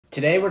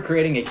Today we're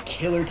creating a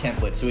killer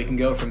template so we can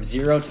go from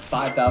 $0 to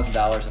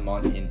 $5,000 a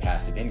month in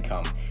passive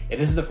income. If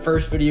this is the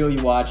first video you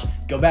watch,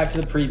 go back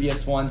to the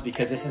previous ones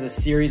because this is a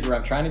series where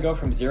I'm trying to go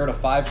from 0 to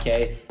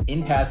 5K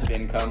in passive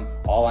income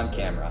all on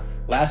camera.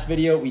 Last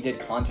video we did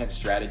content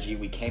strategy.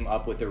 We came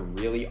up with a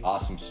really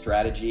awesome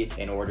strategy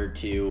in order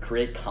to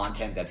create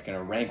content that's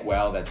gonna rank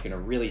well, that's gonna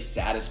really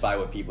satisfy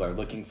what people are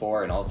looking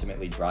for and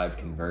ultimately drive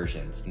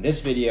conversions. In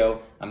this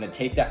video, I'm gonna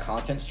take that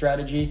content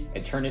strategy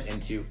and turn it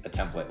into a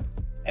template.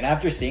 And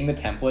after seeing the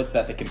templates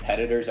that the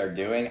competitors are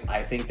doing,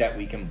 I think that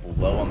we can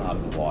blow them out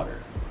of the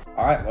water.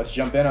 All right, let's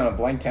jump in on a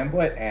blank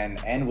template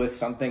and end with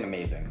something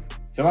amazing.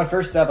 So my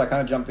first step, I kind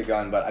of jumped the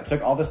gun, but I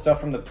took all the stuff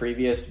from the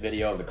previous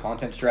video of the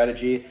content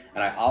strategy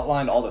and I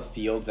outlined all the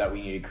fields that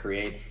we need to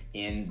create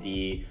in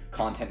the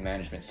content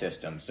management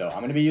system. So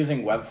I'm gonna be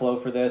using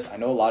Webflow for this. I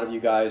know a lot of you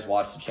guys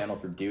watch the channel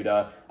for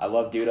DUDA. I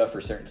love DUDA for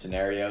certain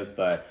scenarios,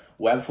 but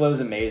Webflow is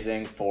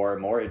amazing for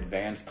more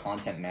advanced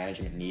content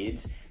management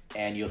needs.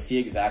 And you'll see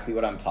exactly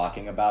what I'm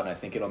talking about, and I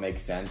think it'll make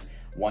sense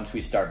once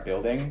we start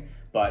building.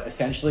 But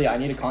essentially, I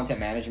need a content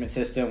management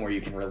system where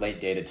you can relate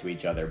data to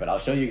each other, but I'll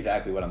show you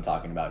exactly what I'm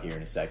talking about here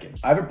in a second.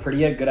 I have a pretty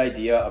good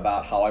idea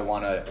about how I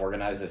want to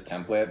organize this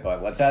template,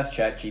 but let's ask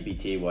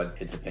ChatGPT what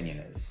its opinion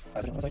is.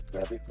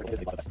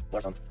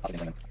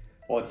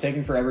 Well, it's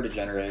taking forever to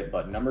generate,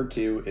 but number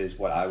 2 is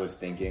what I was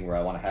thinking, where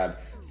I want to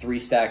have 3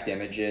 stacked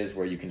images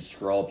where you can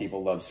scroll,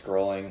 people love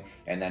scrolling,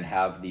 and then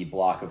have the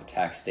block of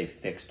text stay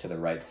fixed to the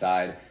right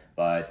side.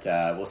 But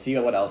we'll see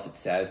what else it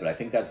says, but I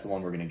think that's the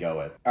one we're gonna go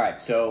with. All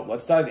right, so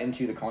let's dive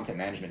into the content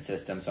management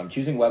system. So I'm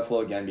choosing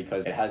Webflow again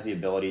because it has the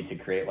ability to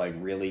create like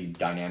really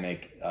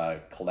dynamic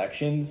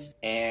collections.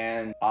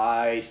 And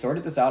I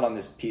sorted this out on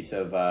this piece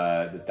of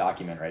this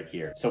document right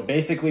here. So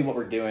basically what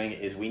we're doing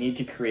is we need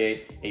to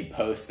create a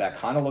post that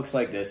kind of looks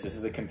like this. This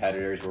is the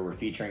competitors where we're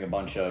featuring a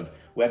bunch of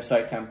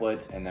website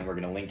templates and then we're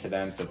gonna link to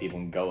them so people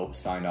can go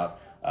sign up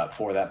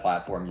for that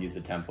platform, use the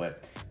template.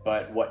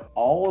 But what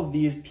all of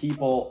these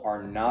people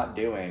are not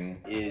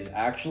doing is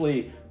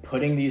actually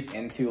putting these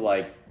into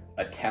like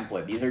a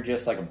template. These are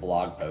just like a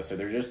blog post. So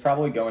they're just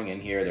probably going in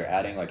here, they're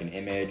adding like an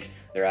image,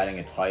 they're adding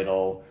a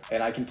title.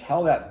 And I can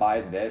tell that by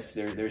this,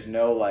 there's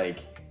no like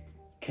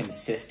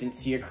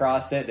consistency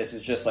across it. This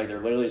is just like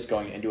they're literally just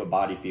going into a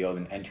body field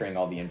and entering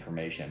all the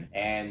information.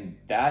 And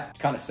that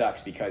kind of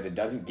sucks because it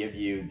doesn't give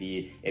you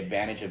the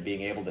advantage of being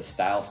able to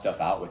style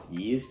stuff out with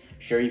ease.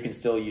 Sure, you can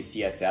still use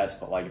CSS,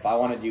 but like if I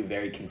want to do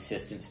very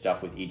consistent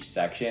stuff with each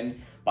section,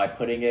 by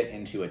putting it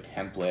into a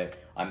template,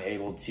 I'm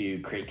able to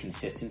create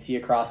consistency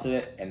across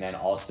it and then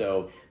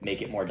also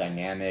make it more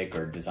dynamic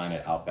or design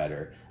it out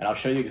better. And I'll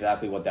show you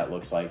exactly what that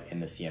looks like in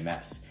the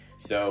CMS.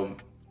 So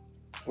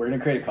we're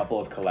gonna create a couple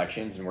of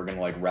collections and we're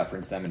gonna like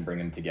reference them and bring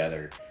them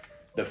together.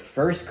 The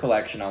first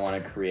collection I wanna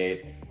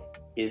create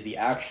is the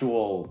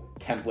actual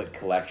template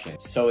collection.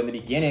 So in the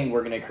beginning,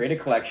 we're gonna create a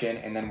collection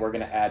and then we're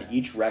gonna add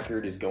each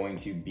record is going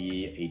to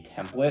be a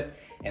template.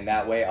 And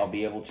that way I'll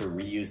be able to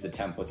reuse the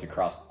templates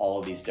across all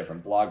of these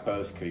different blog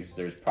posts because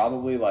there's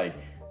probably like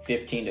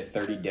 15 to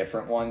 30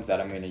 different ones that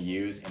I'm gonna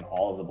use in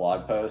all of the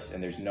blog posts.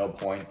 And there's no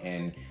point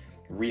in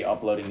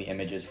re-uploading the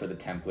images for the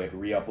template,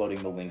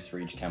 re-uploading the links for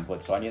each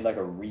template. So I need like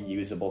a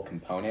reusable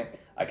component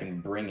I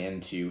can bring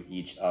into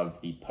each of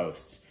the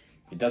posts.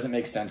 If it doesn't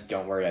make sense,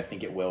 don't worry, I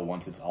think it will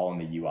once it's all in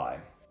the UI. All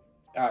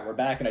right, we're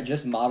back and I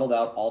just modeled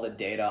out all the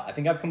data. I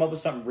think I've come up with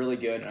something really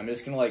good and I'm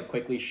just gonna like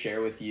quickly share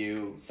with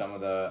you some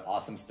of the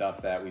awesome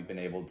stuff that we've been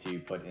able to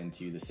put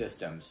into the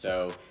system.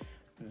 So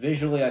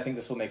visually, I think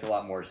this will make a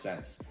lot more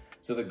sense.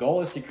 So the goal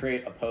is to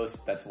create a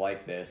post that's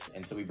like this.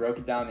 And so we broke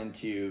it down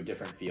into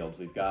different fields.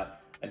 We've got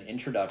an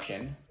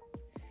introduction,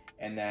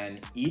 and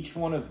then each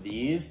one of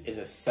these is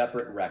a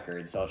separate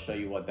record. So I'll show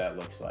you what that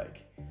looks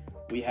like.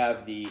 We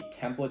have the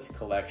templates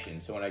collection.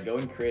 So when I go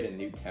and create a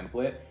new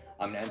template,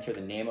 I'm gonna enter the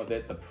name of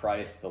it, the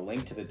price, the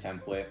link to the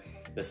template,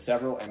 the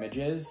several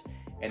images,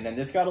 and then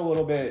this got a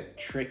little bit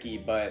tricky,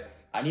 but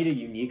I need a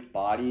unique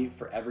body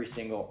for every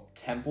single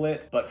template,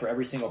 but for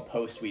every single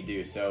post we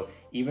do. So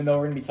even though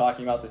we're gonna be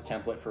talking about this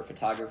template for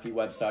photography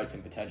websites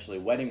and potentially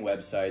wedding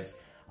websites,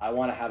 I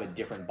want to have a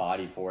different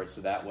body for it so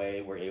that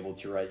way we're able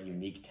to write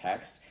unique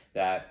text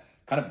that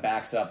kind of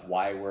backs up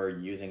why we're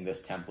using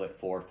this template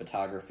for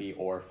photography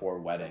or for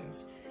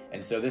weddings.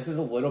 And so this is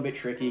a little bit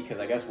tricky because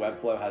I guess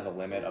Webflow has a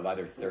limit of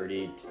either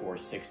 30 or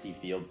 60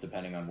 fields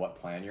depending on what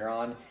plan you're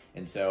on.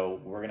 And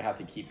so we're gonna have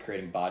to keep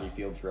creating body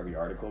fields for every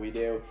article we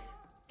do.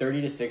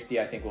 30 to 60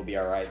 I think will be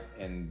all right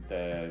in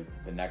the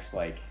next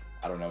like,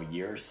 I don't know,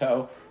 year or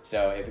so.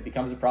 So if it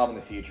becomes a problem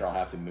in the future, I'll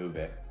have to move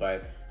it.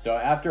 But so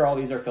after all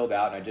these are filled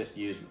out, and I just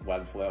used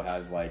Webflow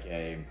has like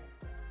a,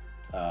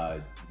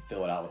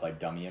 fill it out with like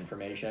dummy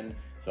information.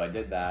 So I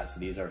did that, so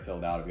these are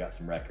filled out, I've got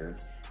some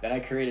records. Then I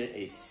created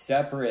a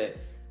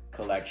separate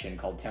collection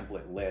called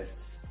template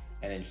lists.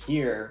 And in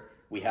here,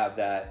 we have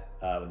that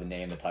with the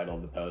name, the title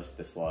of the post,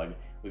 the slug.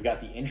 We've got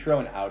the intro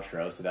and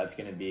outro, so that's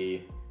gonna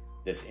be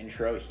this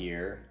intro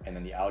here, and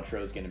then the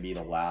outro is gonna be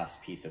the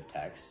last piece of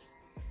text.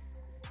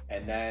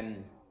 And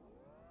then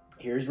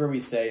here's where we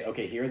say,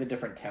 okay, here are the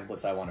different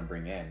templates I want to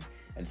bring in.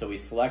 And so we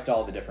select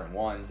all the different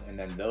ones, and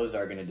then those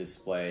are gonna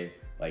display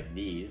like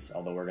these,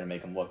 although we're gonna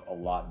make them look a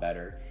lot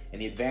better.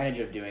 And the advantage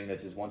of doing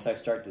this is once I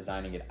start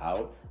designing it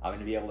out, I'm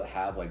gonna be able to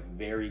have like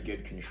very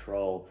good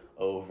control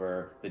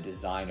over the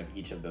design of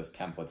each of those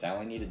templates. I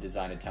only need to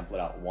design a template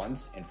out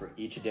once, and for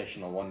each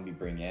additional one we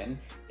bring in,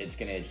 it's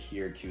gonna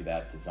adhere to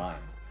that design.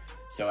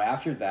 So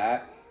after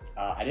that,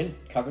 I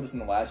didn't cover this in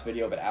the last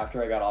video, but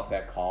after I got off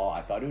that call,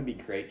 I thought it would be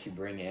great to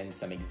bring in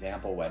some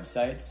example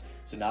websites.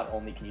 So not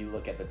only can you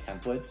look at the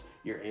templates,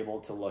 you're able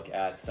to look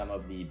at some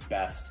of the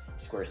best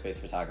Squarespace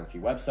photography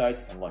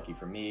websites. And lucky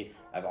for me,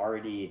 I've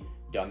already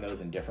done those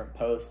in different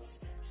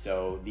posts.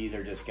 So these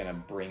are just gonna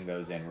bring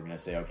those in. We're gonna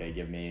say, okay,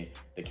 give me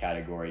the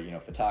category,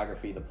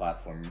 photography, the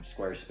platform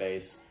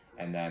Squarespace,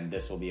 and then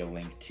this will be a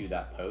link to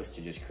that post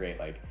to just create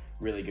like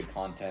really good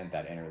content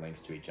that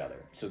interlinks to each other.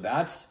 So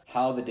that's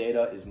how the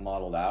data is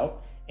modeled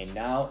out. And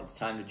now it's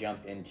time to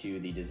jump into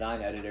the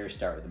design editor,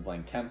 start with a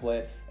blank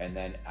template, and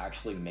then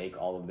actually make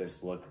all of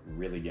this look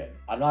really good.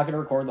 I'm not gonna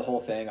record the whole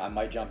thing. I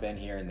might jump in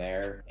here and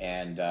there,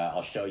 and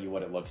I'll show you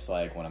what it looks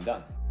like when I'm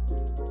done.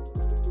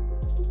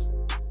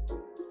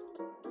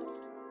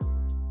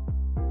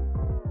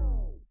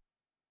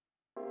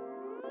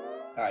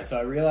 All right, so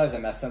I realized I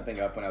messed something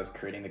up when I was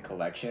creating the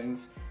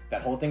collections.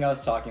 That whole thing I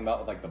was talking about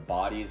with like the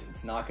bodies,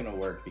 it's not gonna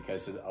work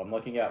because I'm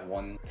looking at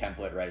one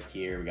template right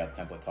here. We got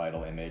the template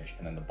title, image,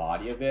 and then the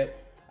body of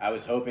it. I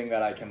was hoping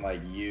that I can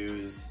like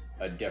use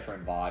a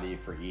different body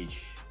for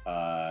each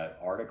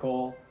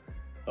article,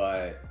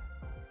 but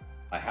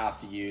I have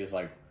to use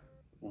like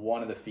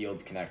one of the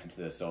fields connected to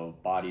this. So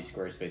body,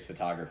 Squarespace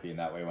photography, and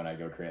that way when I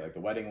go create like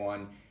the wedding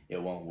one,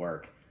 it won't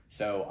work.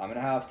 So I'm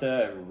gonna have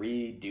to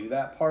redo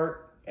that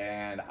part.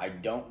 And I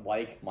don't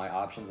like my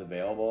options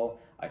available.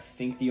 I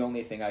think the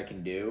only thing I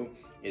can do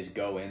is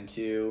go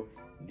into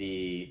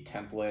the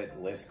template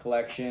list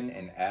collection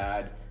and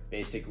add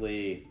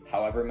basically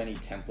however many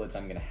templates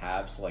I'm gonna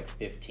have, so like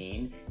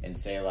 15, and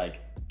say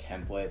like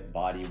template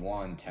body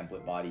 1,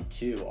 template body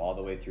 2, all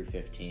the way through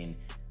 15.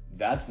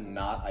 That's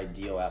not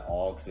ideal at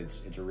all because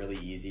it's really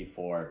easy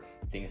for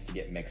things to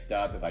get mixed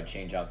up. If I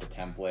change out the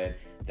template,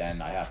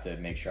 then I have to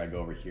make sure I go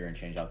over here and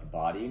change out the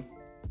body.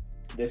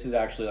 This is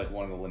actually like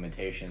one of the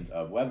limitations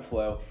of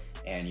Webflow,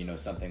 and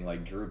something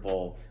like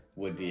Drupal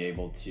would be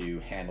able to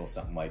handle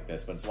something like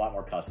this, but it's a lot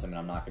more custom and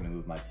I'm not gonna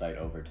move my site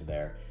over to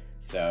there.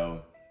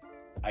 So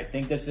I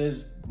think this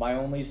is my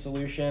only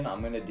solution.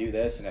 I'm gonna do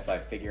this, and if I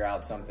figure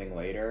out something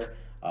later,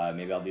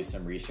 maybe I'll do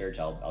some research,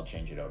 I'll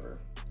change it over.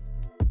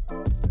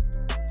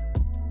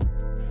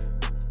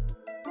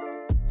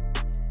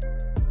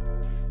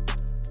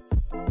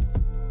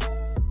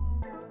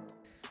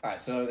 All right,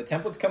 so the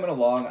template's coming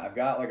along. I've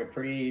got like a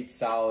pretty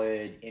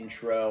solid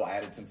intro. I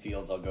added some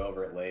fields, I'll go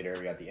over it later.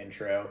 We got the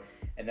intro,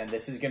 and then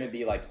this is gonna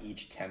be like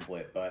each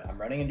template, but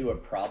I'm running into a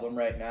problem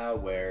right now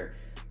where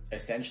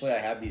essentially I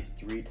have these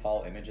 3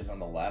 tall images on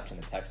the left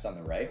and the text on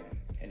the right.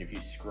 And if you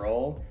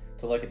scroll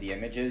to look at the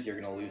images, you're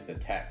gonna lose the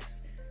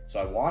text. So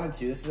I wanted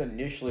to, this is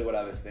initially what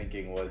I was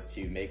thinking, was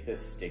to make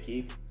this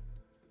sticky.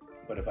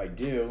 But if I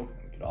do,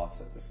 we could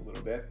offset this a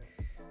little bit,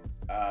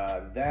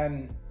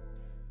 then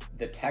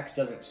the text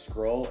doesn't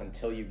scroll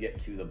until you get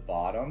to the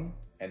bottom,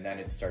 and then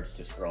it starts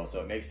to scroll. So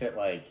it makes it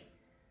like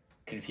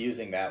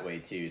confusing that way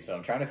too. So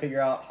I'm trying to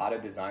figure out how to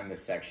design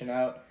this section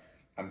out.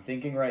 I'm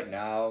thinking right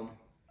now,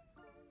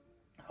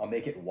 I'll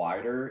make it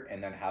wider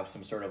and then have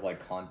some sort of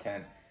like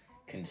content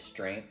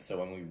constraint. So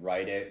when we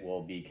write it,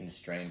 we'll be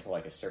constrained to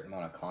like a certain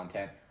amount of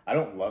content. I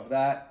don't love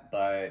that,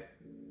 but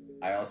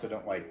I also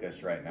don't like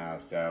this right now.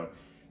 So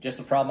just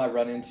a problem I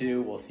run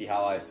into. We'll see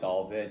how I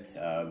solve it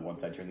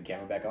once I turn the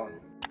camera back on.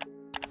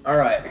 All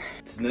right,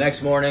 it's the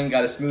next morning,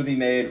 got a smoothie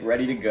made,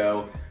 ready to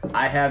go.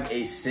 I have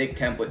a sick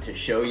template to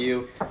show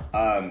you.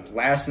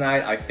 Last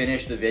night I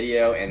finished the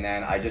video and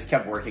then I just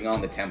kept working on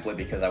the template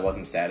because I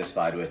wasn't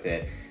satisfied with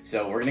it.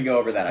 So we're gonna go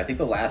over that. I think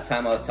the last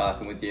time I was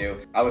talking with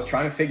you, I was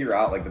trying to figure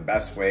out like the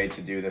best way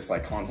to do this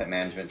like content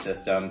management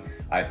system.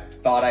 I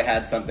thought I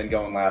had something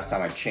going last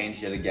time, I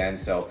changed it again.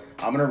 So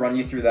I'm gonna run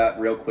you through that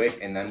real quick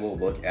and then we'll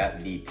look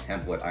at the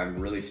template. I'm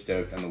really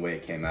stoked on the way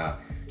it came out.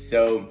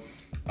 So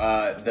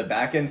the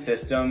backend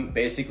system,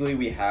 basically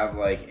we have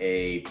like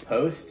a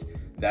post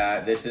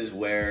that this is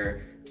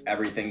where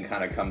everything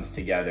kind of comes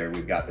together.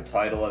 We've got the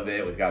title of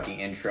it, we've got the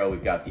intro,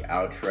 we've got the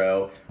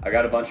outro. I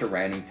got a bunch of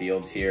random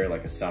fields here,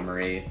 like a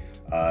summary,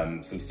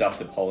 some stuff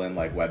to pull in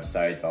like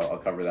websites. I'll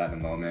cover that in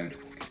a moment.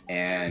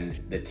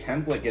 And the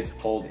template gets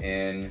pulled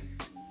in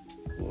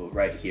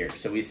right here.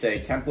 So we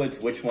say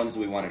templates, which ones do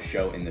we want to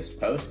show in this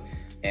post?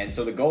 And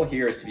so the goal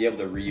here is to be able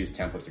to reuse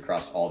templates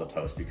across all the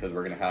posts because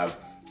we're gonna have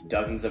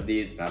dozens of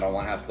these and I don't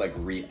want to have to like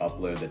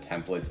re-upload the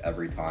templates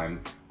every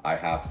time I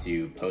have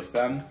to post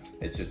them.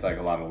 It's just like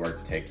a lot of work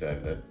to take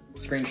the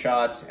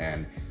screenshots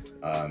and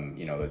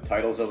the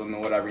titles of them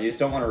and whatever. You just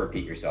don't want to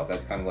repeat yourself.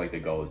 That's kind of like the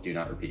goal, is do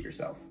not repeat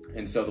yourself.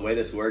 And so the way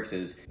this works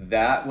is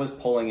that was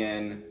pulling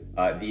in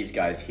these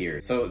guys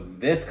here. So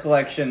this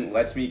collection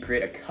lets me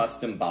create a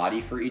custom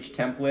body for each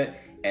template,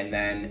 and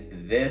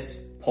then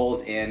this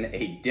pulls in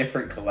a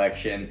different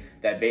collection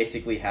that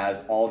basically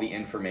has all the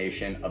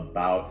information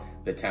about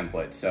the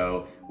template.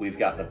 So we've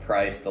got the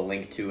price, the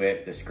link to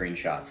it, the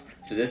screenshots.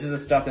 So this is the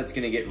stuff that's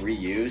gonna get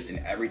reused, and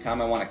every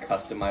time I wanna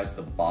customize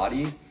the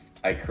body,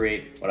 I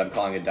create what I'm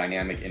calling a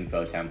dynamic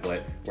info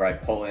template, where I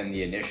pull in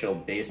the initial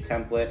base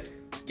template,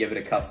 give it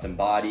a custom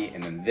body,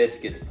 and then this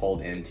gets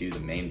pulled into the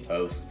main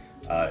post.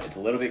 It's a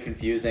little bit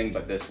confusing,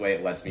 but this way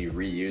it lets me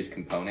reuse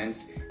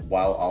components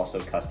while also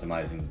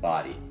customizing the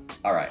body.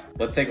 All right,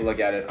 let's take a look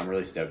at it. I'm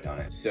really stoked on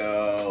it.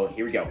 So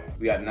here we go.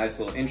 We got a nice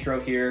little intro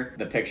here.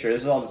 The picture,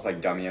 this is all just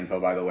like dummy info,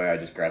 by the way. I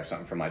just grabbed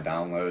something from my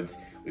downloads.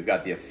 We've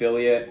got the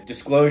affiliate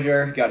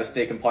disclosure, got to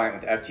stay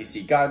compliant with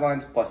FTC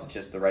guidelines, plus it's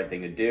just the right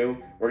thing to do.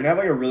 We're gonna have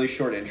like a really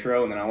short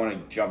intro, and then I want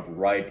to jump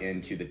right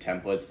into the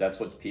templates. That's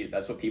what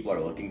people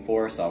are looking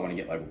for, so I want to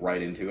get like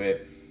right into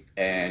it.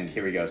 And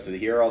here we go. So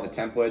here are all the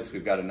templates.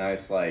 We've got a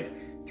nice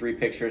like 3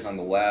 pictures on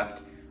the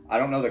left. I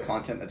don't know the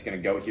content that's gonna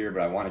go here,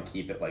 but I want to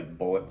keep it like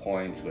bullet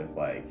points with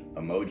like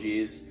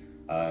emojis.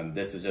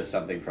 This is just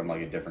something from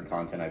like a different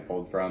content I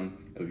pulled from.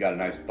 We've got a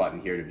nice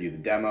button here to view the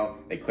demo.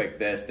 They click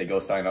this, they go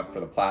sign up for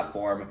the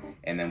platform,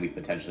 and then we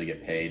potentially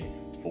get paid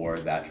for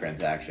that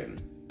transaction.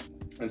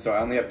 And so I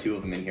only have 2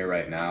 of them in here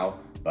right now,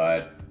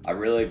 but I'm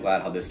really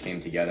glad how this came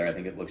together. I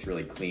think it looks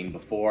really clean.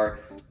 Before,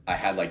 I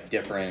had like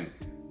different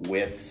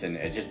widths and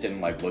it just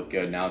didn't like look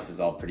good. Now this is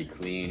all pretty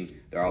clean.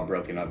 They're all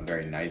broken up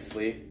very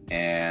nicely.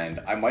 And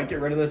I might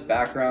get rid of this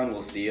background.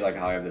 We'll see like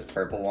how I have this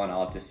purple one.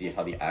 I'll have to see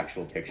how the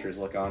actual pictures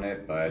look on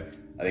it, but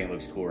I think it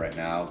looks cool right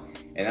now.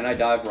 And then I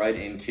dive right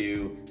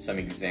into some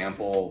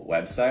example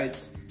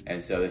websites.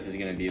 And so this is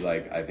gonna be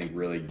like, I think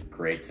really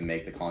great to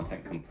make the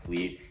content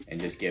complete and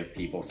just give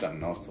people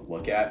something else to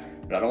look at.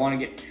 But I don't wanna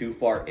get too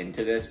far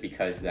into this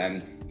because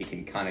then it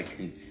can kind of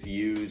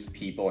confuse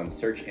people and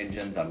search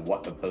engines on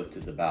what the post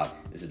is about.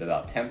 Is it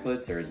about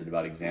templates or is it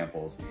about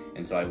examples?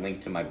 And so I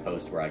linked to my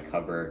post where I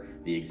cover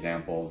the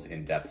examples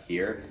in depth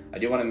here. I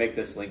do wanna make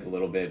this link a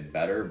little bit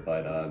better,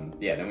 but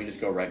yeah, then we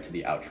just go right to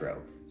the outro.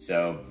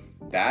 So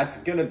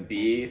that's gonna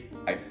be,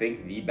 I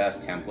think, the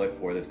best template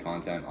for this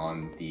content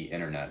on the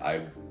internet.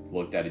 I've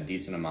looked at a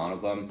decent amount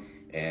of them,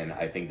 and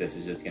I think this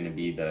is just gonna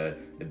be the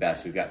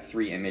best. We've got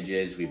 3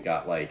 images, we've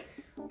got like,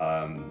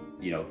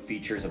 you know,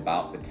 features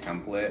about the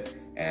template,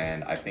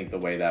 and I think the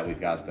way that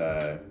we've got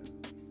the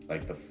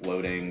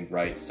floating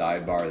right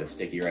sidebar, the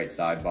sticky right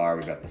sidebar,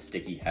 we've got the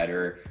sticky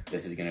header.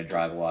 This is gonna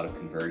drive a lot of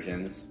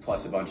conversions,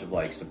 plus a bunch of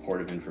like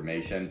supportive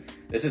information.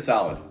 This is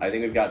solid. I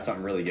think we've got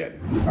something really good.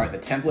 All right, the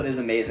template is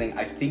amazing.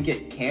 I think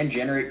it can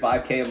generate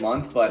 5K a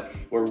month, but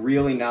we're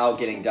really now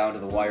getting down to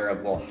the wire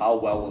of, well, how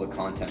well will the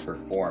content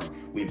perform?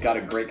 We've got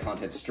a great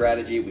content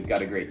strategy. We've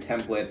got a great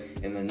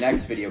template. In the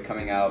next video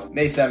coming out,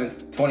 May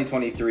 7th,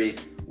 2023,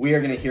 we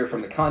are gonna hear from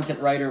the content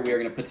writer. We are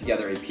gonna put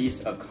together a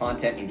piece of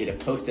content and get it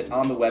posted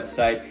on the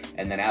website.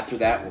 And then after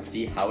that, we'll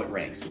see how it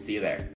ranks. We'll see you there.